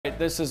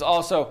This is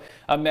also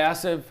a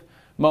massive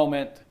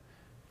moment.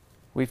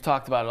 We've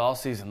talked about it all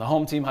season, the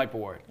Home Team Hype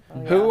Award.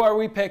 Oh, yeah. Who are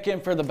we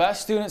picking for the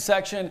best student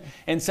section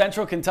in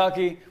Central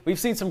Kentucky? We've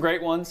seen some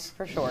great ones.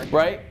 For sure.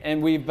 Right? And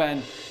we've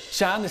been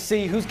trying to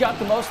see who's got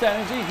the most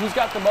energy, who's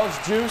got the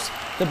most juice,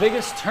 the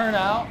biggest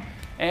turnout,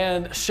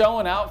 and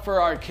showing out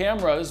for our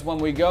cameras when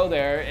we go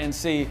there and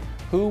see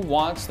who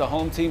wants the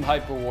Home Team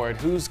Hype Award,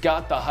 who's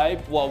got the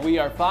hype. Well, we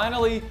are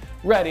finally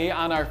ready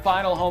on our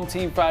final Home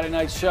Team Friday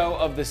night show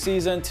of the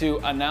season to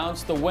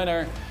announce the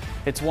winner.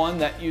 It's one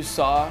that you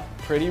saw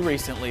pretty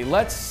recently.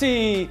 Let's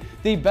see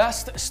the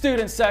best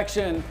student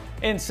section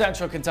in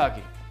Central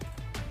Kentucky.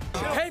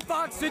 Hey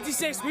Fox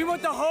 56, we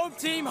want the Home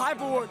Team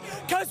Hype Award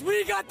because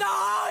we got the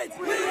hype!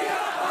 We got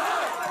the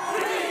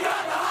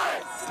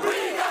hype! We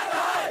got the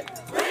hype!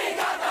 We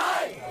got the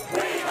hype! We got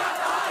the hype! We got the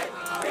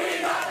hype!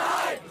 We got the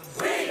hype!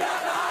 We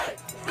got the hype!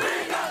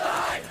 We got the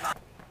hype!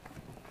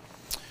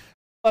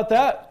 How about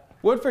that?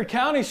 Woodford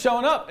County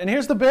showing up, and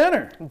here's the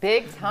banner.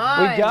 Big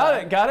time. We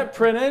got it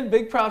printed.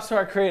 Big props to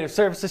our creative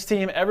services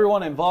team,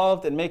 everyone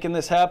involved in making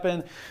this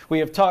happen. We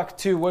have talked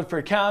to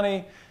Woodford County,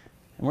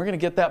 and we're going to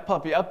get that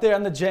puppy up there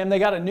in the gym. They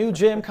got a new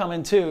gym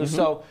coming too,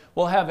 so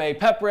we'll have a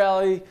pep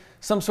rally,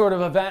 some sort of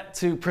event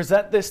to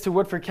present this to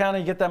Woodford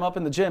County, get them up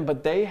in the gym.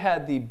 But they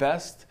had the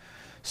best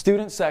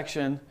student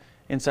section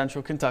in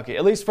Central Kentucky,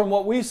 at least from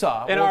what we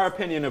saw. In our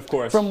opinion, of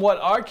course. From what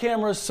our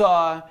cameras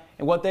saw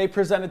and what they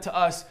presented to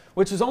us,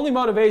 which is only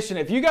motivation.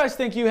 If you guys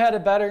think you had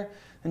it better,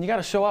 then you got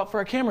to show out for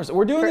our cameras.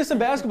 We're doing this in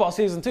basketball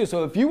season too,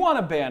 so if you want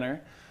a banner,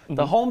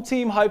 the Home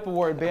Team Hype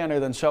Award banner,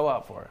 then show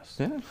out for us.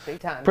 Yeah. Big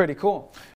time. Pretty cool.